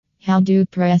How do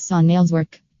press on nails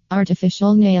work?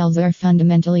 Artificial nails are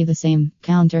fundamentally the same.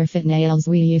 Counterfeit nails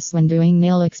we use when doing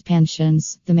nail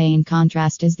expansions. The main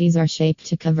contrast is these are shaped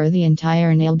to cover the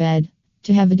entire nail bed.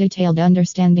 To have a detailed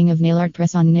understanding of nail art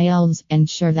press on nails,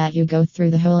 ensure that you go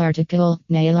through the whole article.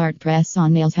 Nail art press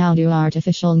on nails. How do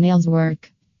artificial nails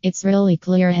work? It's really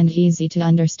clear and easy to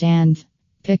understand.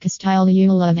 Pick a style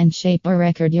you love and shape or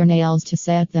record your nails to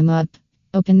set them up.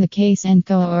 Open the case and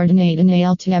coordinate a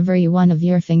nail to every one of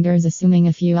your fingers. Assuming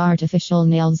a few artificial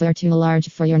nails are too large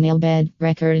for your nail bed,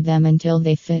 record them until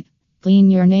they fit. Clean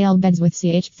your nail beds with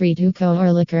CH3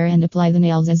 or liquor and apply the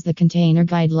nails as the container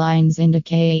guidelines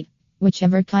indicate.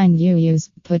 Whichever kind you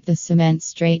use, put the cement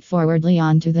straightforwardly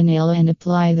onto the nail and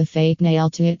apply the fake nail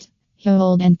to it.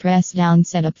 Hold and press down,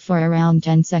 set up for around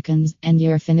 10 seconds, and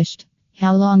you're finished.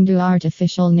 How long do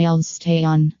artificial nails stay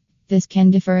on? This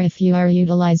can differ if you are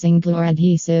utilizing glue or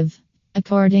adhesive.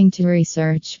 According to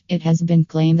research, it has been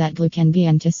claimed that glue can be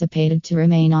anticipated to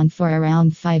remain on for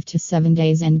around 5 to 7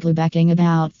 days and glue backing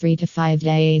about 3 to 5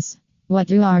 days. What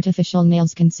do artificial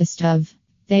nails consist of?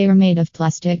 They are made of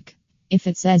plastic. If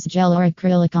it says gel or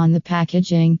acrylic on the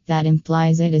packaging, that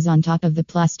implies it is on top of the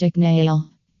plastic nail.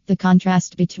 The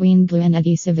contrast between glue and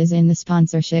adhesive is in the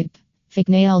sponsorship. Fake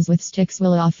nails with sticks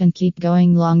will often keep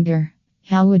going longer.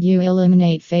 How would you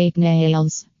eliminate fake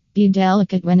nails? Be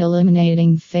delicate when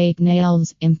eliminating fake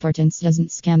nails. Importance doesn't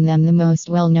scam them. The most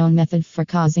well-known method for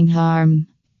causing harm.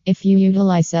 If you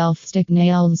utilize self-stick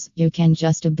nails, you can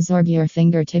just absorb your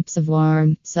fingertips of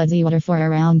warm, sudsy water for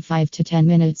around 5 to 10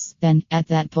 minutes. Then, at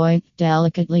that point,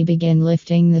 delicately begin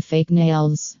lifting the fake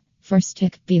nails. For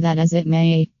stick, be that as it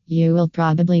may, you will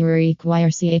probably require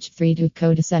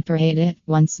CH3 to separate it.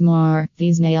 Once more,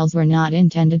 these nails were not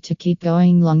intended to keep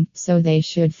going long, so they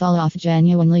should fall off.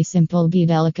 Genuinely simple. Be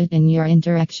delicate in your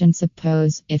interaction.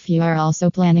 Suppose, if you are also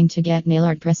planning to get nail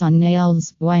art press on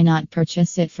nails, why not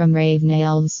purchase it from Rave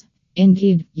Nails?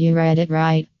 Indeed, you read it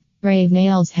right. Rave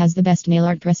Nails has the best nail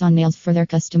art press on nails for their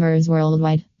customers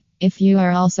worldwide. If you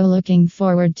are also looking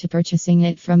forward to purchasing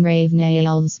it from Rave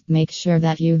Nails, make sure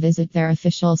that you visit their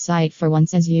official site for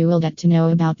once, as you will get to know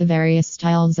about the various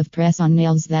styles of press on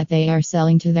nails that they are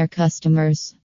selling to their customers.